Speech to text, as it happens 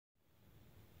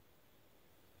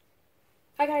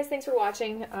Hi guys, thanks for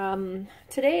watching.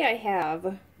 Today I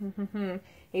have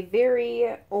a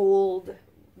very old,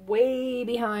 way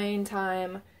behind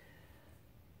time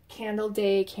Candle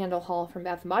Day candle haul from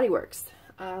Bath & Body Works.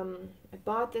 I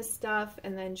bought this stuff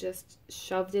and then just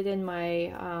shoved it in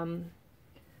my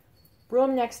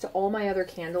room next to all my other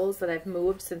candles that I've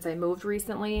moved since I moved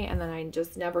recently, and then I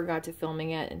just never got to filming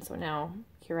it, and so now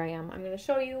here I am. I'm going to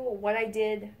show you what I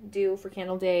did do for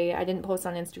Candle Day. I didn't post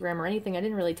on Instagram or anything. I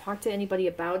didn't really talk to anybody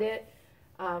about it.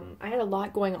 I had a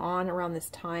lot going on around this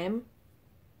time,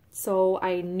 so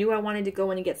I knew I wanted to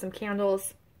go in and get some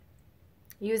candles,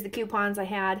 use the coupons I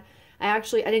had. I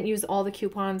didn't use all the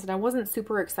coupons, and I wasn't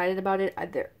super excited about it.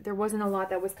 There wasn't a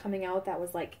lot that was coming out that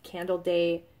was like Candle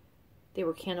Day. They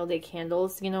were Candle Day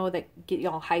candles, you know, that get you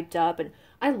all hyped up. And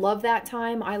I love that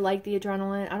time. I like the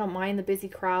adrenaline. I don't mind the busy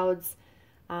crowds.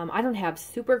 I don't have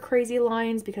super crazy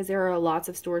lines because there are lots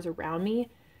of stores around me.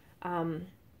 And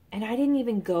I didn't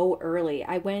even go early.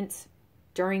 I went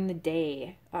during the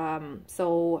day.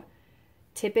 So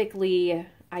typically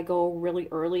I go really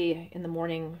early in the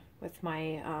morning with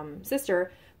my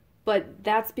sister. But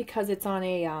that's because it's on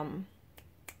a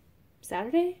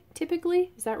Saturday,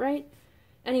 typically. Is that right?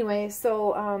 Anyway,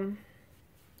 so,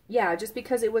 yeah, just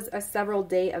because it was a several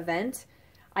day event,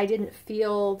 I didn't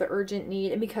feel the urgent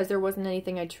need, and because there wasn't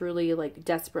anything I truly, like,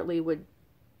 desperately would,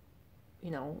 you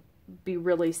know, be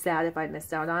really sad if I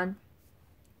missed out on,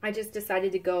 I just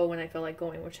decided to go when I felt like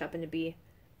going, which happened to be,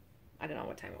 I don't know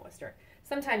what time it was,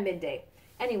 sometime midday.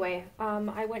 Anyway,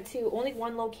 I went to only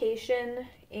one location,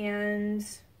 and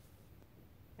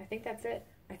I think that's it.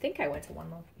 I think I went to one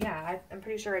location. Yeah, I'm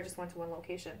pretty sure I just went to one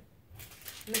location.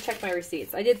 Let me check my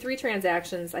receipts. I did 3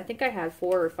 transactions. I think I had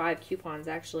 4 or 5 coupons,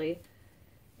 actually.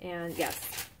 And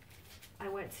yes, I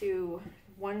went to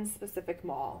one specific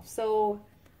mall. So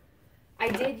I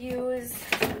did use,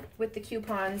 with the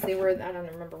coupons, they were, I don't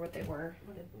remember what they were.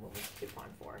 What was the coupon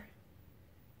for?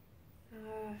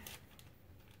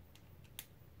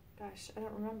 Gosh, I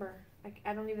don't remember.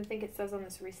 I don't even think it says on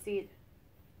this receipt.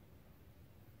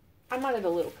 I'm out of the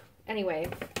loop. Anyway,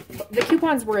 the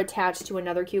coupons were attached to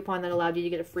another coupon that allowed you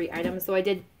to get a free item. So I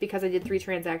did, because I did 3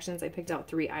 transactions, I picked out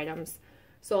 3 items.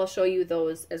 So I'll show you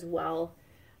those as well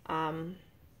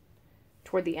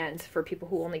toward the end for people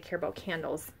who only care about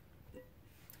candles.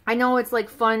 I know it's like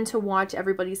fun to watch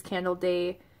everybody's Candle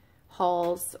Day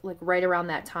hauls like right around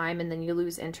that time, and then you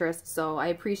lose interest. So I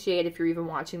appreciate if you're even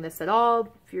watching this at all.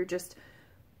 If you're just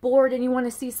bored and you want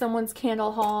to see someone's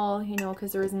candle haul, you know,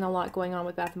 because there isn't a lot going on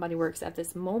with Bath & Body Works at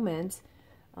this moment,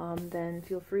 then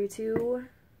feel free to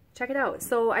check it out.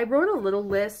 So I wrote a little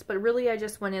list, but really I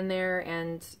just went in there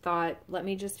and thought, let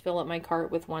me just fill up my cart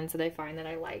with ones that I find that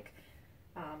I like.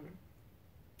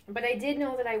 But I did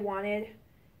know that I wanted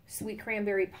sweet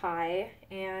cranberry pie,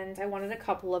 and I wanted a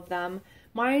couple of them.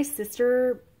 My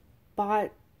sister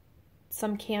bought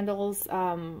some candles,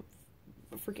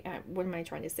 what am I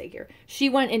trying to say here? She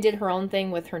went and did her own thing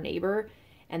with her neighbor,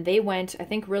 and they went, I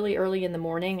think, really early in the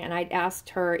morning, and I'd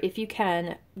asked her, if you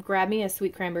can, grab me a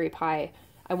sweet cranberry pie.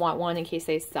 I want one in case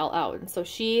they sell out. And so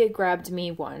she grabbed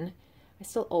me one. I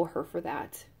still owe her for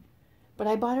that. But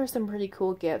I bought her some pretty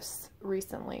cool gifts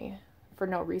recently for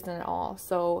no reason at all.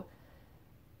 So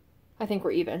I think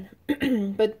we're even.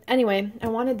 But anyway, I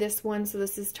wanted this one. So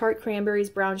this is tart cranberries,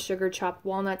 brown sugar, chopped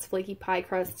walnuts, flaky pie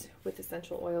crust with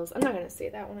essential oils. I'm not going to say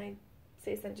that when I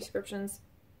say scent descriptions.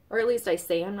 Or at least I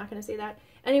say I'm not going to say that.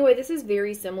 Anyway, this is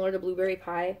very similar to blueberry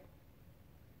pie.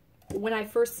 When I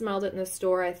first smelled it in the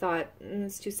store, I thought,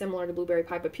 it's too similar to blueberry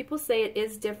pie. But people say it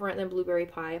is different than blueberry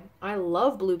pie. I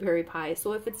love blueberry pie.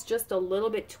 So if it's just a little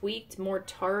bit tweaked, more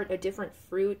tart, a different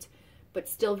fruit, but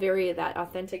still very that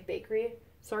authentic bakery.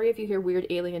 Sorry if you hear weird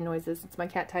alien noises. It's my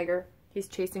cat Tiger. He's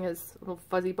chasing his little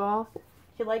fuzzy ball.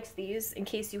 He likes these. In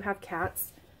case you have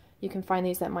cats, you can find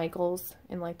these at Michael's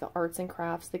in like the arts and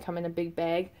crafts. They come in a big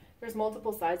bag. There's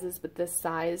multiple sizes, but this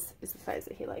size is the size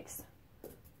that he likes.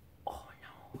 Oh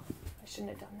no, I shouldn't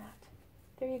have done that.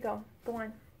 There you go. Go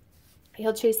on.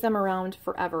 He'll chase them around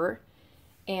forever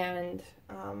and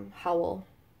howl.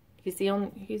 He's the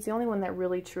only one that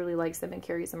really truly likes them and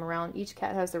carries them around. Each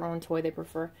cat has their own toy they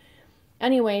prefer.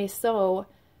 Anyway, so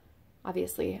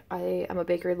obviously I am a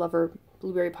bakery lover,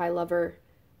 blueberry pie lover.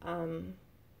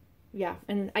 Yeah,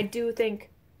 and I do think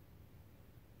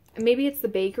maybe it's the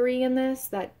bakery in this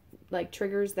that like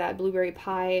triggers that blueberry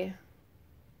pie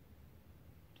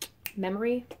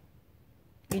memory,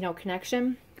 you know,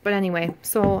 connection. But anyway,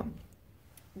 so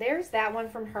there's that one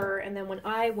from her. And then when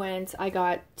I went, I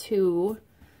got 2.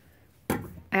 I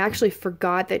actually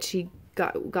forgot that she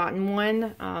gotten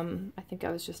one. I think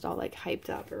I was just all like hyped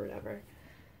up or whatever.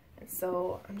 And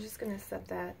so I'm just gonna set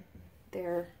that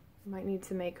there. Might need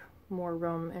to make more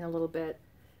room in a little bit.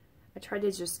 I tried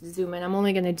to just zoom in. I'm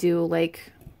only going to do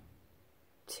like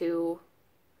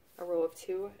a row of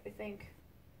 2, I think.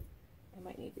 I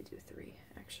might need to do 3,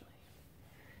 actually.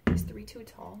 Is 3 too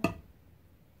tall?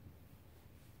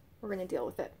 We're going to deal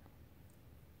with it.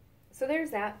 So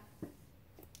there's that.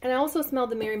 And I also smelled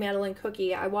the Mary Madeline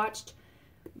cookie. I watched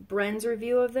Bren's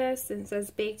review of this, and it says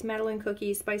baked Madeline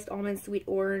cookie, spiced almond, sweet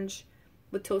orange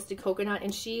with toasted coconut.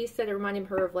 And she said it reminded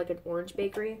her of like an orange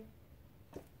bakery.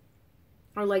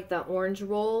 Or like the orange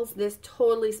rolls. This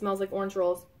totally smells like orange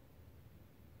rolls.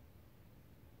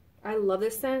 I love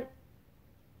this scent.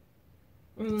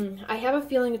 I have a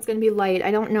feeling it's going to be light.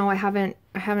 I don't know. I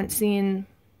haven't seen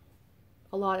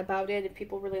a lot about it, if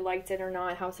people really liked it or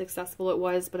not, how successful it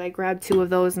was, but I grabbed 2 of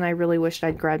those and I really wished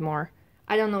I'd grabbed more.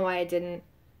 I don't know why I didn't.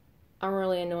 I'm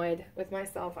really annoyed with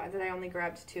myself that I only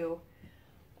grabbed 2.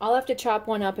 I'll have to chop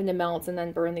one up into melts and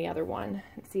then burn the other one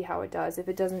and see how it does. If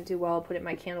it doesn't do well, I'll put it in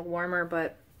my candle warmer,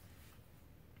 but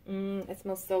it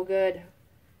smells so good.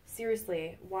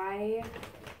 Seriously, why?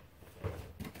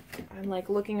 I'm like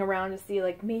looking around to see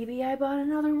like maybe I bought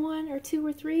another 1 or 2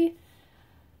 or 3.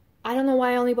 I don't know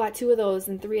why I only bought 2 of those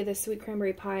and 3 of the sweet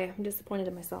cranberry pie. I'm disappointed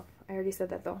in myself. I already said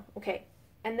that though. Okay.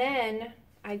 And then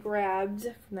I grabbed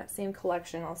from that same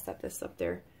collection, I'll set this up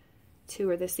there too,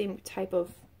 or the same type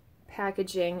of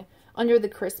packaging, Under the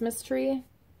Christmas Tree.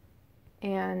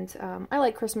 And I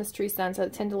like Christmas tree scents. I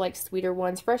tend to like sweeter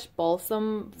ones. Fresh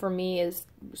balsam for me is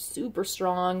super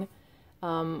strong.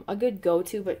 A good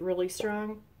go-to, but really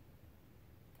strong.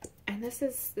 And this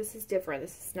is different.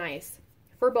 This is nice.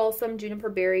 Fir balsam, juniper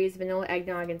berries, vanilla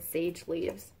eggnog, and sage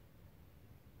leaves.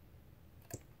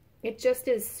 It just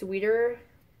is sweeter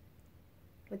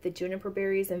with the juniper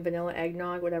berries and vanilla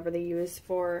eggnog, whatever they use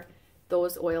for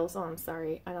those oils. Oh, I'm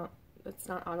sorry. It's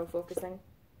not auto-focusing.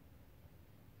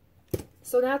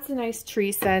 So that's a nice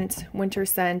tree scent, winter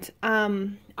scent.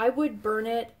 I would burn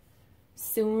it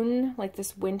soon, like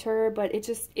this winter, but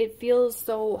it feels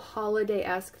so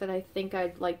holiday-esque that I think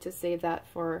I'd like to save that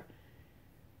for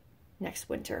next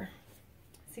winter.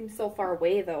 Seems so far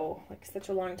away though, like such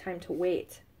a long time to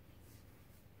wait.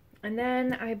 And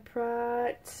then I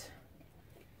brought,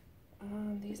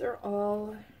 these are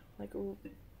all like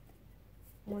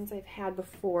ones I've had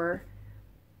before.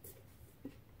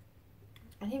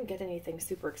 I didn't get anything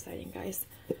super exciting, guys.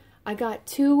 I got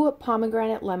 2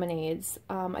 pomegranate lemonades.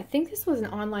 I think this was an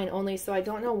online only, so I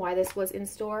don't know why this was in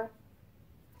store.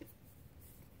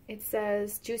 It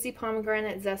says juicy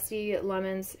pomegranate, zesty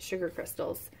lemons, sugar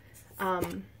crystals.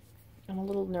 I'm a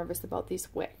little nervous about these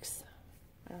wicks.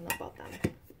 I don't know about them.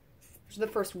 These are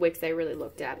the first wicks I really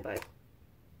looked at, but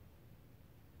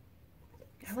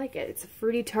I like it. It's a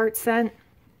fruity tart scent.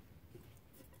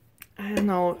 I don't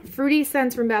know. Fruity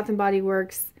scents from Bath & Body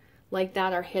Works like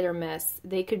that are hit or miss.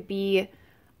 They could be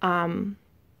that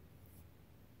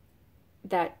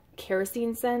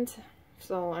kerosene scent.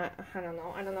 So I don't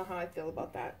know. I don't know how I feel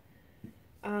about that.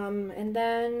 And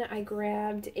then I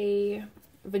grabbed a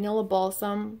vanilla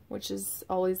balsam, which is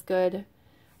always good.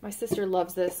 My sister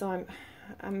loves this, so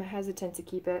I'm hesitant to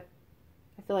keep it.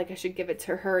 I feel like I should give it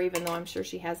to her, even though I'm sure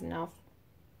she has enough.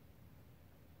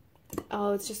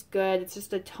 Oh, it's just good. It's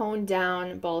just a toned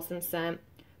down balsam scent.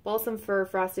 Balsam fir,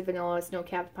 frosted vanilla,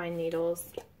 snow-capped pine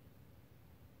needles.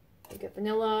 You get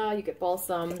vanilla, you get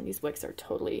balsam. These wicks are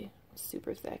totally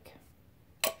super thick.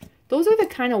 Those are the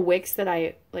kind of wicks that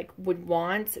I like would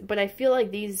want, but I feel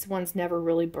like these ones never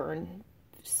really burn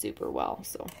super well,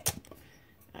 so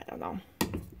I don't know.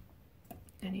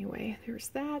 Anyway, there's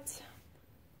that.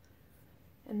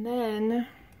 And then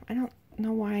I don't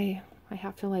know why I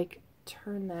have to like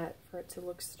turn that for it to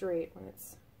look straight when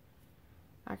it's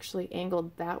actually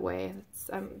angled that way.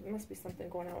 There must be something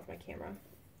going on with my camera.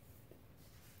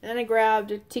 And then I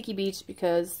grabbed Tiki Beach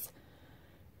because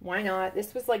why not?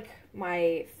 This was like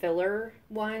my filler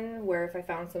one where if I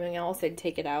found something else, I'd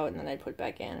take it out and then I'd put it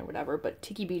back in or whatever. But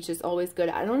Tiki Beach is always good.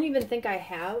 I don't even think I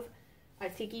have a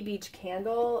Tiki Beach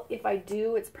candle. If I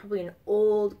do, it's probably an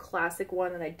old classic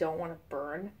one that I don't want to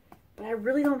burn. But I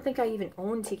really don't think I even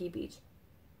own Tiki Beach.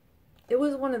 It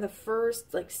was one of the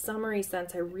first like summery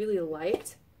scents I really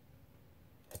liked.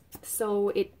 So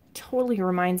it totally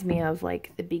reminds me of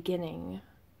like the beginning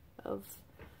of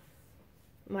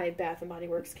my Bath & Body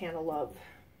Works candle love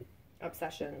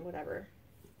obsession, whatever.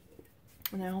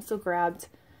 And I also grabbed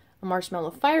a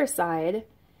Marshmallow Fireside,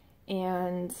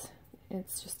 and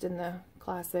it's just in the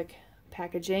classic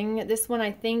packaging. This one,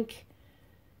 I think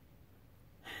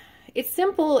it's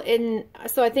simple,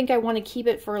 so I think I want to keep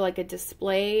it for like a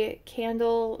display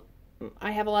candle.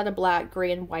 I have a lot of black,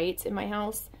 gray, and white in my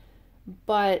house,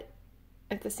 but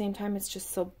at the same time, it's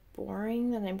just so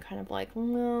boring that I'm kind of like,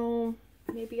 no,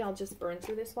 maybe I'll just burn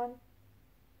through this one.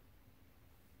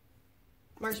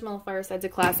 Marshmallow Fireside's a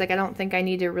classic. I don't think I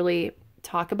need to really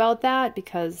talk about that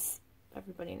because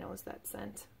everybody knows that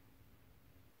scent.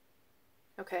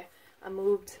 Okay, I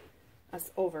moved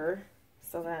us over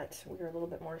so that we're a little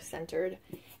bit more centered.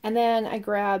 And then I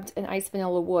grabbed an Ice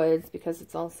Vanilla Woods because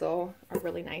it's also a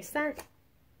really nice scent.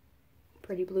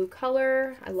 Pretty blue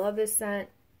color. I love this scent.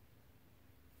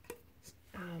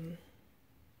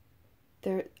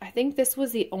 I think this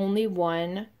was the only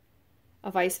one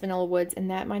of Ice Vanilla Woods, and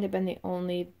that might have been the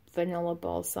only vanilla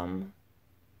balsam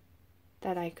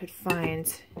that I could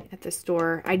find at the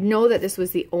store. I know that this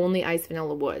was the only Ice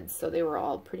Vanilla Woods, so they were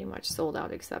all pretty much sold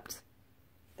out except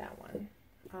that one.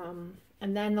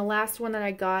 And then the last one that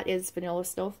I got is Vanilla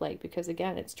Snowflake because,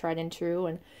 again, it's tried and true,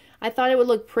 and I thought it would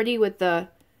look pretty with the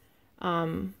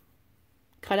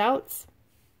cutouts.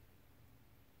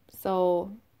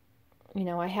 So, you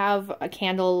know, I have a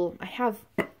candle, I have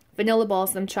Vanilla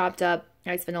Balsam chopped up,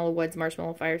 Ice Vanilla Woods,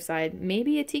 Marshmallow Fireside,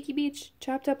 maybe a Tiki Beach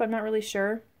chopped up, I'm not really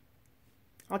sure.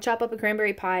 I'll chop up a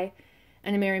cranberry pie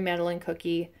and a Mary Madeline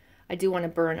cookie. I do want to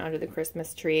burn under the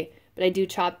Christmas tree, but I do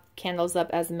chop candles up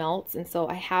as melts, and so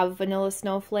I have Vanilla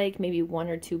Snowflake, maybe 1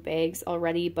 or 2 bags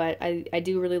already, but I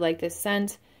do really like this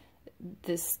scent.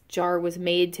 This jar was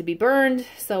made to be burned,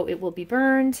 so it will be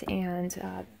burned,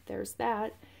 and there's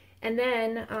that. And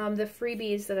then the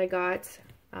freebies that I got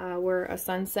were a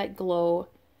Sunset Glow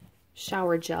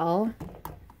shower gel,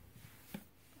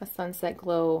 a Sunset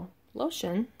Glow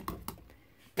lotion,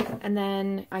 and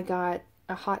then I got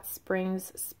a Hot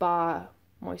Springs Spa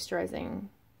moisturizing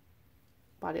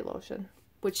body lotion,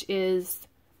 which is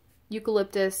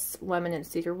eucalyptus, lemon, and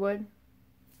cedarwood.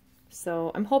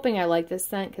 So I'm hoping I like this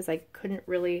scent because I couldn't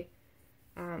really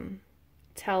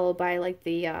tell by like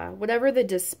the whatever the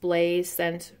display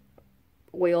scent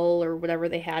oil or whatever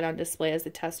they had on display as the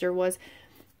tester was.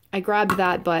 I grabbed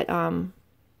that, but I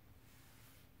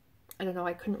don't know,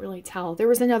 I couldn't really tell. There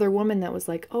was another woman that was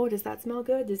like, oh, does that smell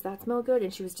good? Does that smell good?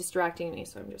 And she was distracting me,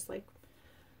 so I'm just like,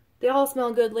 they all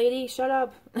smell good, lady, shut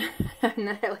up. And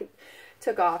then I like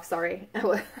took off, sorry.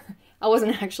 I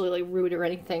wasn't actually like rude or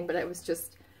anything, but I was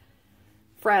just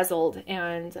frazzled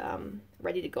and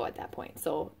ready to go at that point.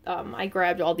 So I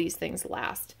grabbed all these things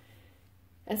last.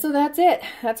 And so that's it.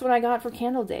 That's what I got for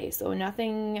Candle Day. So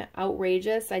nothing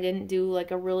outrageous. I didn't do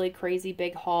like a really crazy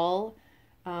big haul.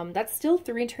 That's still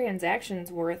 3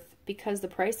 transactions worth because the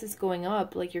price is going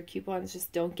up. Like your coupons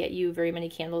just don't get you very many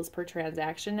candles per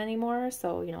transaction anymore.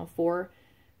 So, you know, 4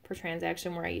 per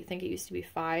transaction where I think it used to be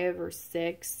 5 or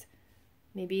 6,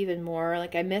 maybe even more.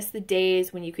 Like I miss the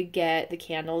days when you could get the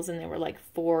candles and they were like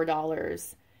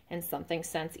 $4 and something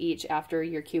cents each after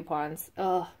your coupons.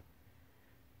 Ugh.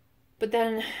 But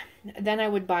then I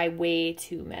would buy way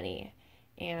too many.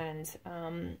 And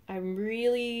I'm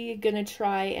really going to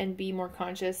try and be more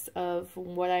conscious of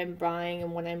what I'm buying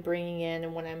and what I'm bringing in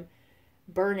and what I'm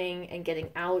burning and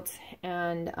getting out.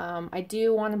 And I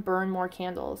do want to burn more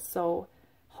candles. So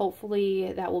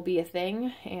hopefully that will be a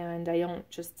thing. And I don't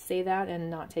just say that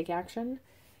and not take action.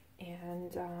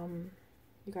 And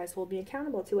you guys will be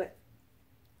accountable to it.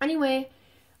 Anyway,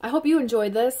 I hope you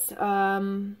enjoyed this.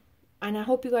 And I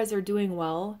hope you guys are doing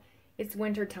well. It's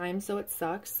winter time, so it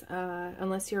sucks.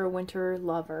 Unless you're a winter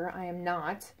lover. I am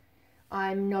not.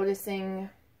 I'm noticing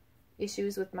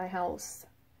issues with my house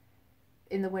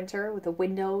in the winter with the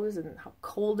windows and how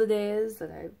cold it is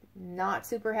that I'm not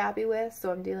super happy with.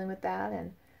 So I'm dealing with that.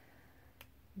 And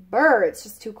brr, it's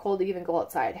just too cold to even go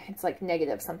outside. It's like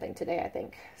negative something today, I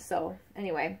think. So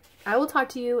anyway, I will talk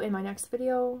to you in my next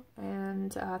video.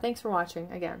 And thanks for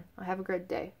watching again. Have a great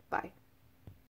day. Bye.